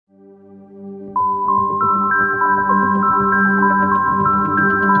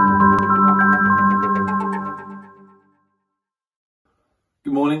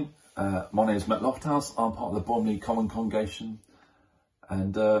name is Matt Lofthouse. I'm part of the Bromley Common Congregation.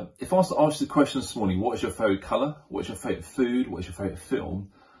 And if I was to ask you the question this morning, what is your favourite colour? What is your favourite food? What is your favourite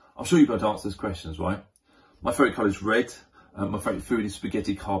film? I'm sure you'll be able to answer those questions, right? My favourite colour is red. My favourite food is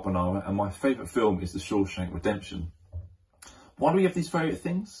spaghetti carbonara. And my favourite film is The Shawshank Redemption. Why do we have these favourite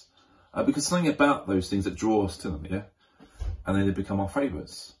things? Because something about those things that draw us to them, yeah? And then they become our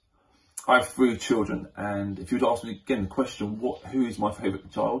favourites. I have 3 children, and if you would ask me again the question, who is my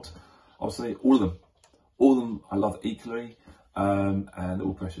favourite child? I'll say all of them. All of them I love equally, and they're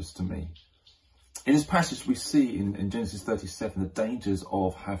all precious to me. In this passage we see in Genesis 37 the dangers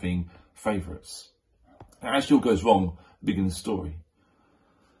of having favourites. Now, as it all goes wrong, begin the story.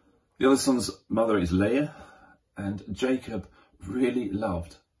 The other son's mother is Leah, and Jacob really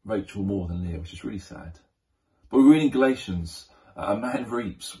loved Rachel more than Leah, which is really sad. But we read in Galatians, a man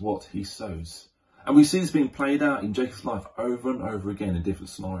reaps what he sows. And we see this being played out in Jacob's life over and over again in different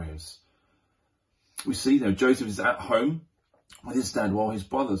scenarios. We see, Joseph is at home with his dad while his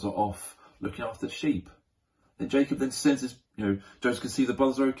brothers are off looking after the sheep. Then Jacob then senses, Joseph can see the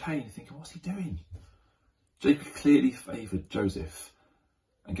brothers are okay. And he's thinking, what's he doing? Jacob clearly favoured Joseph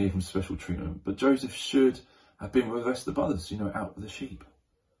and gave him special treatment. But Joseph should have been with the rest of the brothers, out with the sheep.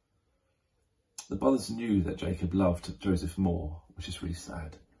 The brothers knew that Jacob loved Joseph more, which is really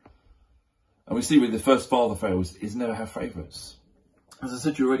sad. And we see with the first father fails is never have favourites. As I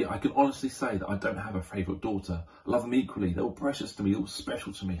said to you already, I can honestly say that I don't have a favourite daughter. I love them equally. They're all precious to me, all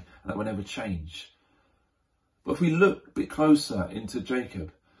special to me, and that will never change. But if we look a bit closer into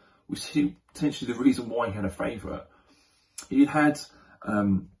Jacob, we see potentially the reason why he had a favourite. He had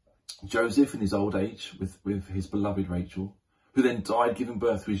Joseph in his old age with his beloved Rachel, who then died giving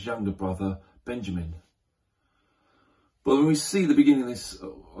birth to his younger brother, Benjamin. But when we see the beginning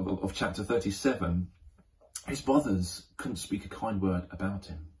of chapter 37, his brothers couldn't speak a kind word about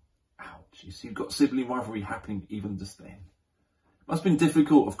him. Ouch. You see, you've got sibling rivalry happening even just then. It must have been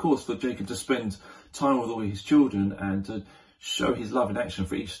difficult, of course, for Jacob to spend time with all his children and to show his love in action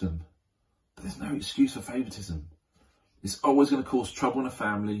for each of them. But there's no excuse for favouritism. It's always going to cause trouble in a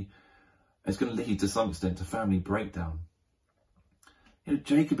family. It's going to lead to some extent to family breakdown.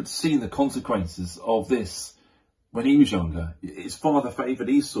 Jacob had seen the consequences of this when he was younger. His father favoured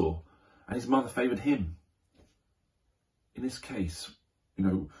Esau and his mother favoured him. In this case,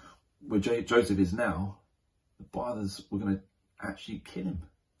 where Joseph is now, the brothers were going to actually kill him,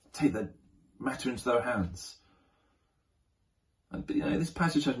 take the matter into their hands. But this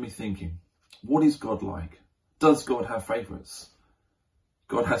passage had me thinking, what is God like? Does God have favourites?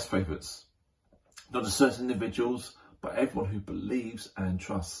 God has favourites. Not just certain individuals, but everyone who believes and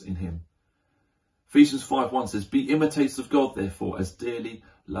trusts in him. Ephesians 5:1 says, be imitators of God, therefore, as dearly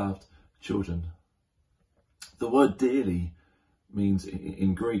loved children. The word dearly means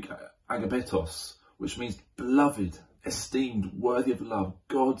in Greek, agapetos, which means beloved, esteemed, worthy of love,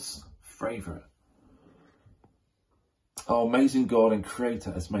 God's favourite. Our amazing God and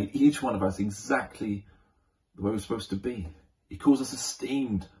Creator has made each one of us exactly the way we're supposed to be. He calls us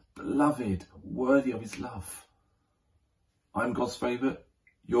esteemed, beloved, worthy of his love. I'm God's favourite,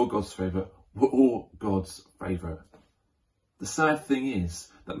 you're God's favourite, we're all God's favourite. The sad thing is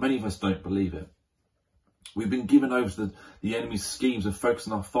that many of us don't believe it. We've been given over to the enemy's schemes of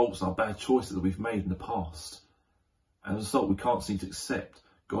focusing on our faults and our bad choices that we've made in the past. And as a result, we can't seem to accept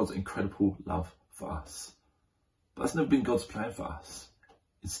God's incredible love for us. But that's never been God's plan for us.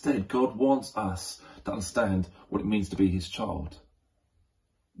 Instead, God wants us to understand what it means to be his child.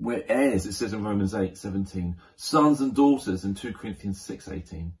 We're heirs, it says in Romans 8:17, sons and daughters in 2 Corinthians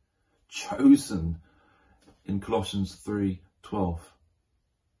 6:18, chosen in Colossians 3:12.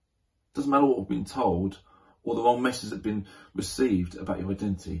 Doesn't matter what we've been told or the wrong message that's been received about your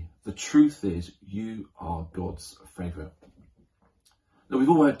identity. The truth is you are God's favourite. Now, we've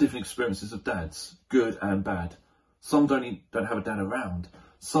all had different experiences of dads, good and bad. Some don't have a dad around.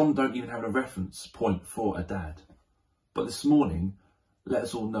 Some don't even have a reference point for a dad. But this morning, let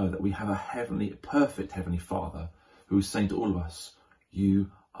us all know that we have a perfect heavenly Father who is saying to all of us,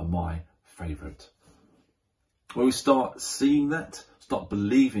 you are my favourite. When we start seeing that, start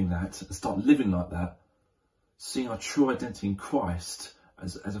believing that, and start living like that, seeing our true identity in Christ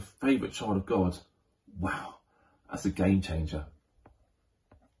as a favourite child of God, wow, that's a game changer.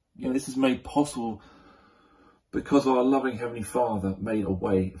 This is made possible because our loving Heavenly Father made a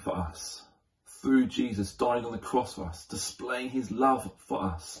way for us. Through Jesus dying on the cross for us, displaying his love for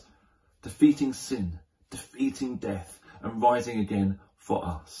us, defeating sin, defeating death, and rising again for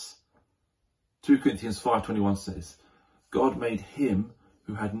us. 2 Corinthians 5:21 says, God made him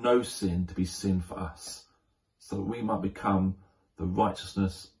who had no sin to be sin for us, so that we might become the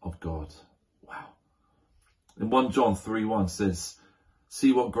righteousness of God. In 1 John 3:1 says,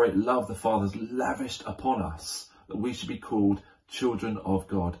 see what great love the Father has lavished upon us, that we should be called children of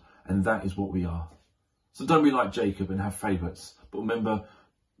God. And that is what we are. So don't be like Jacob and have favourites. But remember,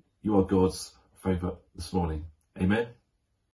 you are God's favourite this morning. Amen.